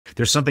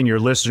there's something your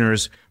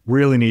listeners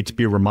really need to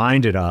be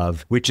reminded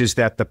of, which is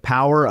that the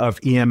power of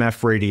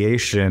EMF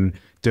radiation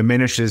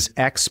diminishes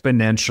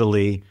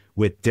exponentially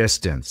with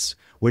distance,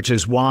 which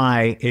is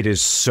why it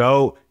is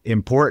so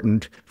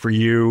important for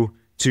you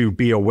to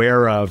be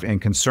aware of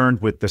and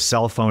concerned with the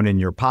cell phone in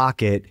your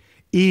pocket,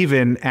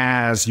 even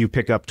as you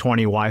pick up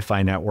 20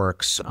 Wi-Fi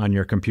networks on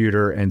your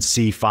computer and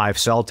see 5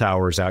 cell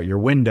towers out your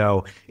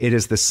window. It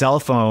is the cell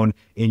phone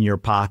in your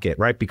pocket,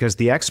 right? Because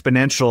the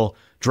exponential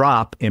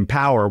drop in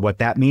power, what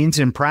that means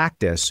in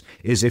practice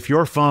is if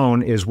your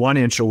phone is 1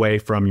 inch away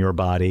from your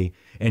body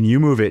and you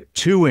move it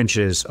 2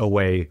 inches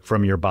away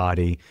from your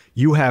body,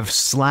 you have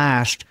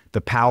slashed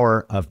the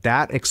power of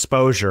that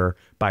exposure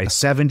by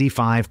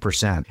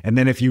 75%. And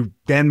then if you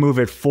then move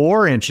it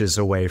 4 inches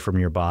away from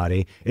your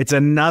body, it's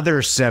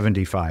another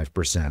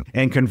 75%.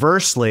 And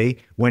conversely,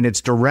 when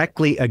it's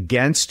directly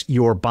against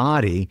your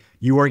body,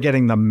 you are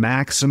getting the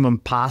maximum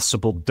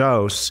possible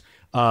dose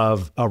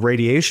of a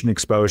radiation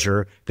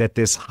exposure that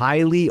this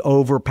highly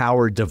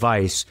overpowered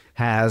device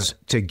has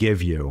to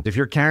give you. If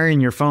you're carrying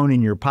your phone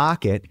in your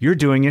pocket, you're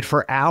doing it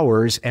for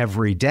hours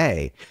every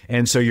day.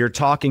 And so you're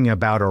talking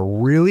about a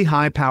really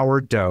high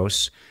powered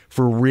dose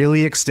for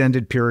really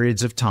extended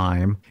periods of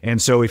time.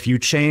 And so if you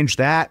change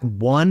that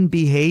one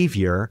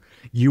behavior,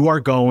 you are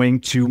going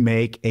to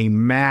make a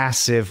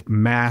massive,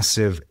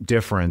 massive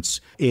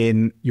difference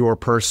in your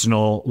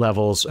personal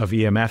levels of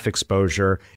EMF exposure